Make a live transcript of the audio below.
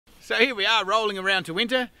So here we are rolling around to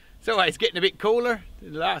winter. It's always getting a bit cooler.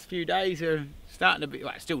 The last few days are starting to be,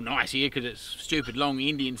 well, it's still nice here because it's stupid long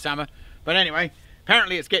Indian summer. But anyway,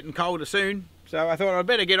 apparently it's getting colder soon. So I thought I'd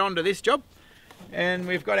better get on to this job. And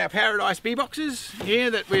we've got our Paradise bee boxes here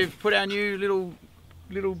that we've put our new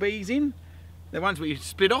little bees in. The ones we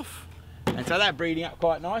split off. And so they're breeding up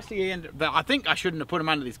quite nicely. And I think I shouldn't have put them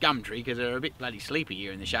under this gum tree because they're a bit bloody sleepy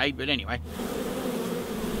here in the shade. But anyway.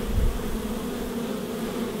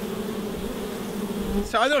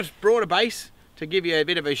 So I just brought a base to give you a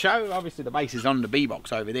bit of a show. Obviously the base is on the bee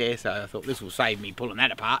box over there, so I thought this will save me pulling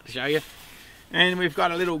that apart to show you. And we've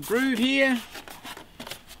got a little groove here.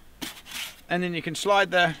 And then you can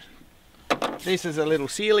slide this is a little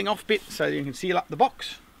sealing off bit so you can seal up the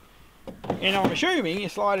box. And I'm assuming you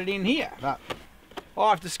slide it in here. But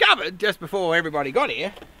I've discovered just before everybody got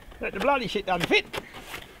here that the bloody shit doesn't fit.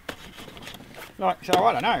 Like, so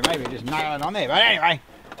I don't know, maybe just nail it on there. But anyway,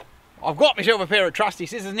 I've got myself a pair of trusty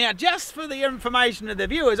scissors. Now, just for the information of the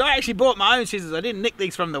viewers, I actually bought my own scissors. I didn't nick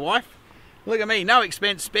these from the wife. Look at me, no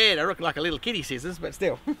expense spared. I look like a little kitty scissors, but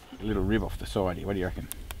still. A little rib off the side here, what do you reckon?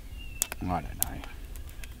 I don't know.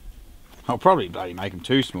 I'll probably bloody make them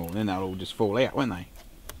too small, and then they'll all just fall out, won't they?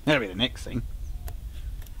 That'll be the next thing.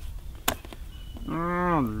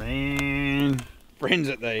 Oh man. Friends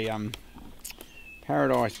at the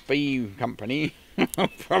Paradise Bee Company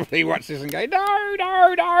probably watch this and go, no,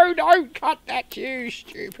 no, no, don't cut that, you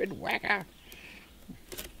stupid whacker.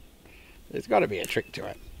 There's got to be a trick to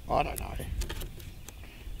it. I don't know.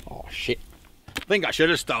 Oh shit. I think I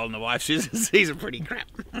should have stolen the wife's scissors. These are pretty crap.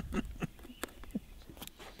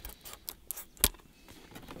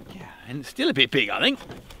 Yeah, and it's still a bit big, I think.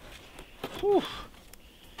 Whew.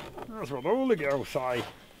 That's what all the girls say.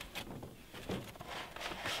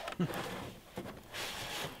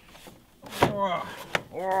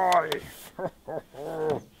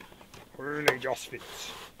 Really just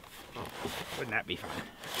fits. Wouldn't that be fun?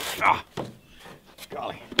 Ah,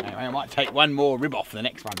 golly. Anyway, I might take one more rib off for the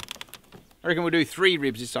next one. I reckon we'll do 3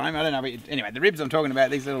 ribs this time. I don't know, but anyway, the ribs I'm talking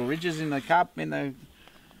about, these little ridges in the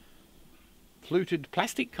fluted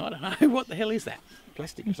plastic. I don't know, what the hell is that?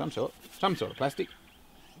 Plastic of some sort of plastic.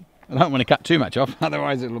 I don't want to cut too much off,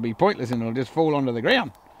 otherwise it'll be pointless and it'll just fall onto the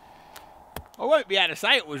ground. I won't be able to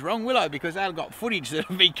say it was wrong, will I? Because they've got footage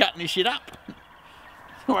that'll be cutting this shit up.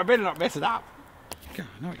 So I better not mess it up. God,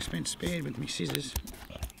 no expense spared with me scissors.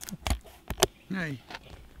 Hey,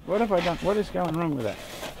 what have I done? What is going wrong with that?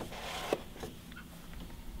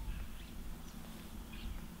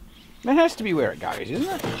 That has to be where it goes, isn't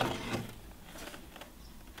it?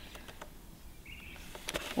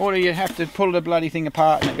 Or do you have to pull the bloody thing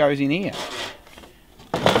apart and it goes in here?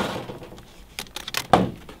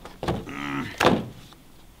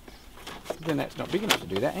 Then that's not big enough to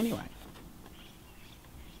do that anyway.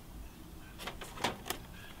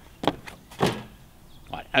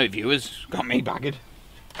 Right, oh viewers, got me buggered.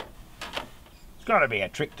 There's got to be a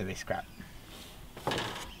trick to this crap.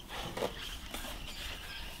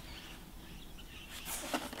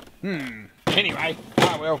 Anyway,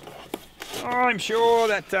 oh well. I'm sure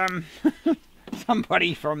that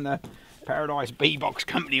somebody from the Paradise Bee Box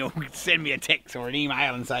Company will send me a text or an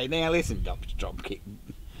email and say, now listen, Dropkick,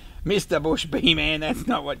 Mr. Bush Bee Man, that's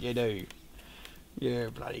not what you do.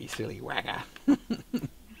 You bloody silly whacker.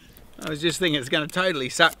 I was just thinking it's going to totally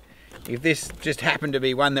suck if this just happened to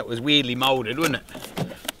be one that was weirdly moulded, wouldn't it?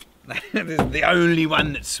 This is the only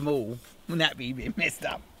one that's small. Wouldn't that be a bit messed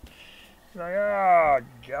up? Like, oh,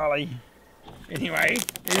 golly. Anyway,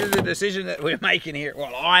 this is the decision that we're making here.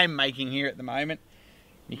 Well, I'm making here at the moment.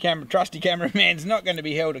 Your trusty cameraman's not going to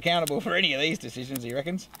be held accountable for any of these decisions, he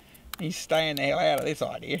reckons. He's staying the hell out of this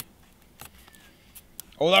idea.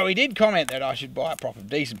 Although he did comment that I should buy a proper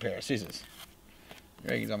decent pair of scissors. He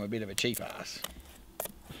reckons I'm a bit of a cheap ass.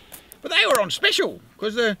 But they were on special,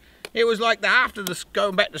 because it was like the after the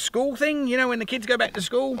going back to school thing, you know, when the kids go back to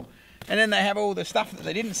school, and then they have all the stuff that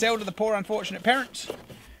they didn't sell to the poor unfortunate parents.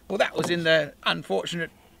 Well, that was in the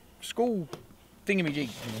unfortunate school thingamajig.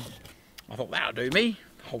 I thought that'll do me.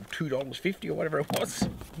 The whole $2.50 or whatever it was.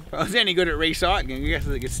 If I was any good at recycling, I guess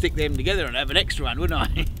I could stick them together and have an extra one, wouldn't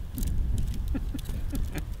I?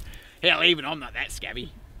 Hell, even I'm not that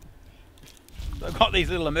scabby. So I've got these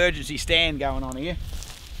little emergency stand going on here.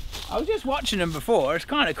 I was just watching them before. It's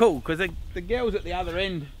kind of cool because the girls at the other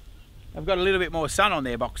end have got a little bit more sun on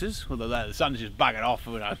their boxes, although the sun's just buggered off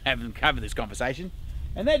when I haven't covered this conversation.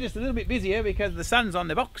 And they're just a little bit busier because the sun's on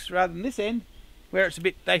their box rather than this end, where it's a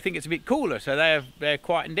bit, they think it's a bit cooler, so they're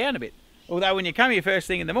quieting down a bit. Although when you come here first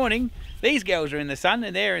thing in the morning, these girls are in the sun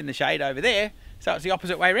and they're in the shade over there, so it's the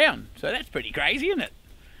opposite way round. So that's pretty crazy, isn't it?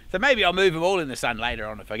 So maybe I'll move them all in the sun later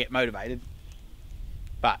on if I get motivated.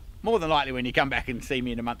 But more than likely when you come back and see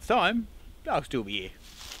me in a month's time, I'll still be here.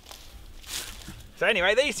 So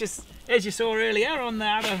anyway, these just, as you saw earlier on the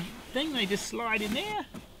other thing, they just slide in there,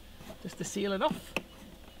 just to seal it off.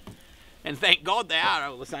 And thank God they are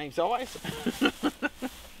all the same size.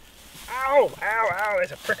 Ow, ow, ow,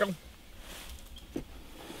 there's a prickle.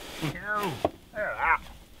 Ow, there that.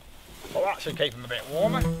 Well, that should keep them a bit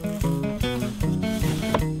warmer.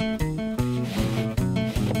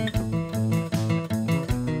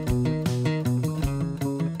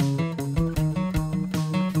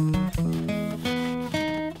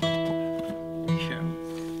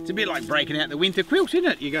 It's a bit like breaking out the winter quilt,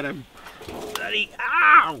 isn't it? You got to bloody,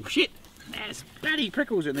 ow, shit. There's bloody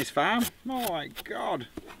prickles in this farm. My God.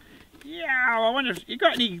 Yeah, I wonder if you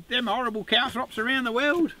got any of them horrible calthrops around the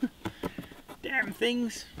world. Damn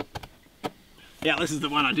things. Yeah, this is the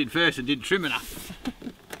one I did first and didn't trim enough.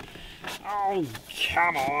 Oh,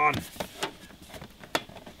 come on.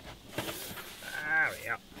 There we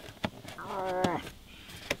go. Oh, I'll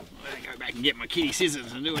go back and get my kitty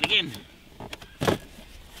scissors and do it again.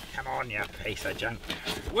 Come on, you piece of junk.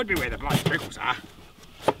 It would be where the bloody prickles are.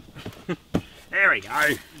 There we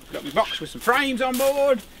go. Got my box with some frames on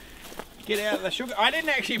board. Get out of the sugar. I didn't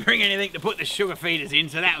actually bring anything to put the sugar feeders in,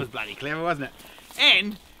 so that was bloody clever, wasn't it?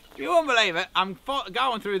 And, you won't believe it, I'm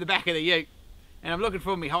going through the back of the ute and I'm looking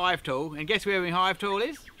for my hive tool, and guess where my hive tool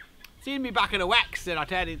is? It's in my bucket of wax that I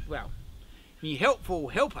told, well, my helpful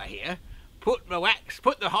helper here put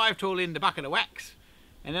the hive tool in the bucket of wax,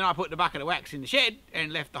 and then I put the bucket of wax in the shed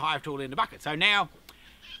and left the hive tool in the bucket. So now,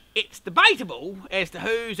 it's debatable as to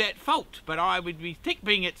who's at fault, but I would be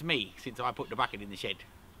thinking it's me since I put the bucket in the shed.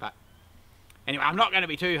 But anyway, I'm not going to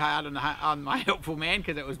be too hard on my helpful man,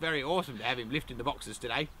 because it was very awesome to have him lifting the boxes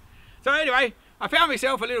today. So anyway, I found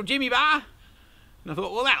myself a little Jimmy bar, and I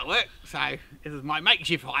thought, well, that'll work. So this is my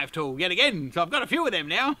makeshift hive tool yet again. So I've got a few of them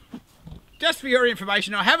now. Just for your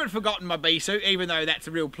information, I haven't forgotten my bee suit, even though that's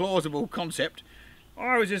a real plausible concept.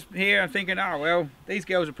 I was just here and thinking, oh well, these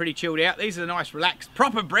girls are pretty chilled out. These are nice, relaxed,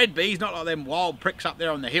 proper bred bees, not like them wild pricks up there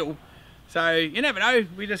on the hill. So you never know,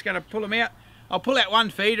 we're just going to pull them out. I'll pull out one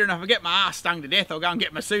feeder, and if I get my arse stung to death, I'll go and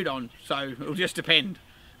get my suit on. So it'll just depend.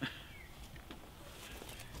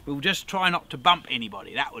 We'll just try not to bump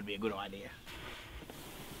anybody. That would be a good idea.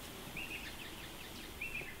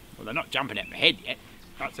 Well, they're not jumping at my head yet.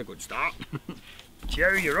 That's a good start.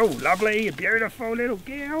 Joe, you're all lovely, beautiful little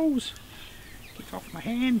girls. Get off my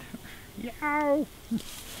hand. Yow.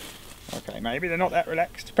 Okay, maybe they're not that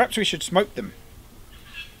relaxed. Perhaps we should smoke them.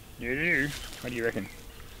 What do you reckon?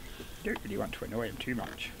 Don't really want to annoy them too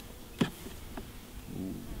much.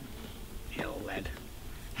 Ooh. Hell, lad.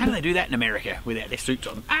 How do they do that in America without their suits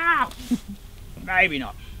on? Ow! Maybe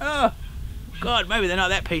not. Oh, God, maybe they're not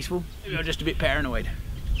that peaceful. Maybe I'm just a bit paranoid.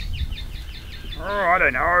 Oh, I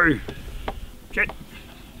don't know. Shit.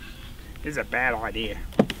 This is a bad idea.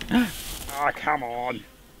 Oh, come on.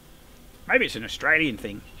 Maybe it's an Australian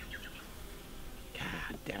thing.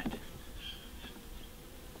 God damn it.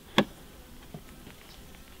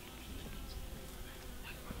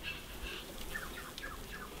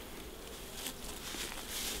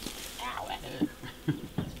 Ow, that hurt.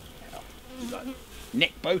 Got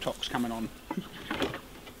neck Botox coming on.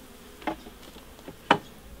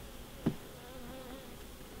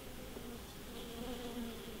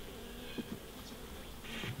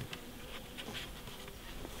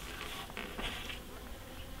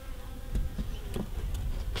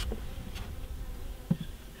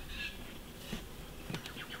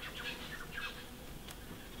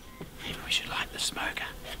 We should light the smoker.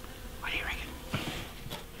 What do you reckon?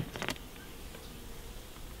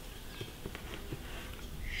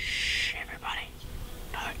 Shh, everybody.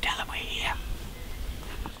 Don't tell them we're here.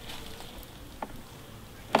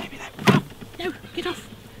 Maybe they... Oh, no, get off.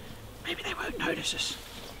 Maybe they won't notice us.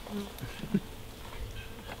 No,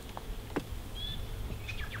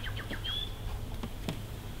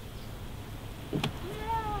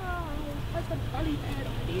 that's a bloody bad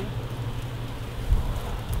idea.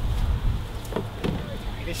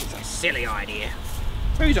 This is a silly idea.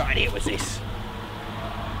 Whose idea was this?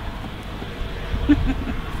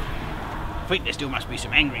 I think there still must be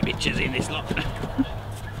some angry bitches in this lot.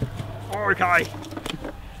 Okay.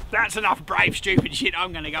 That's enough brave stupid shit.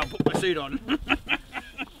 I'm going to go and put my suit on.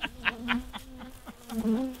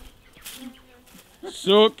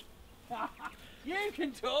 Suck. You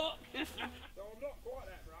can talk. So I'm not quite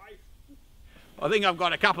that brave. I think I've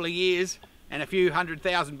got a couple of years and a few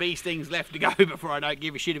 100,000 bee stings left to go before I don't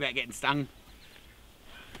give a shit about getting stung.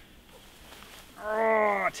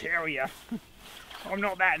 Oh, I tell ya, I'm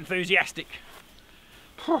not that enthusiastic.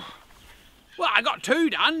 Well, I got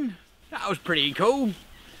 2 done. That was pretty cool.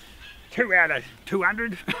 2 out of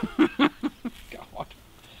 200. God.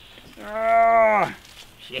 Oh,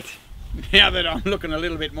 shit. Now that I'm looking a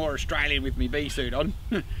little bit more Australian with my bee suit on,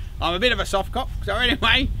 I'm a bit of a soft cop. So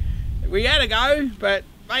anyway, we had a go, but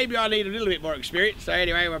maybe I need a little bit more experience. So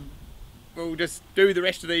anyway, we'll just do the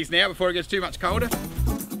rest of these now before it gets too much colder.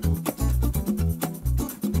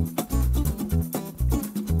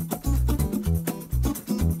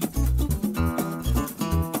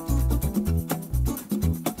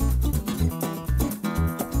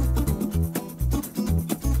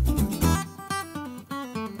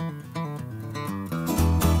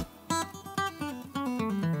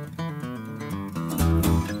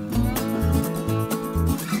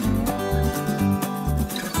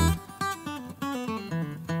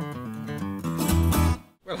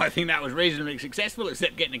 Well, I think that was reasonably successful,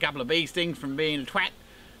 except getting a couple of bee stings from being a twat.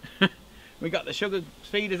 We got the sugar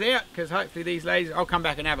feeders out, because hopefully these ladies, I'll come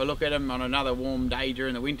back and have a look at them on another warm day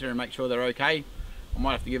during the winter and make sure they're okay. I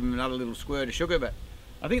might have to give them another little squirt of sugar, but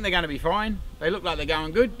I think they're going to be fine. They look like they're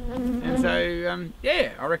going good. And so,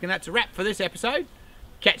 yeah, I reckon that's a wrap for this episode.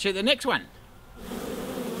 Catch you at the next one.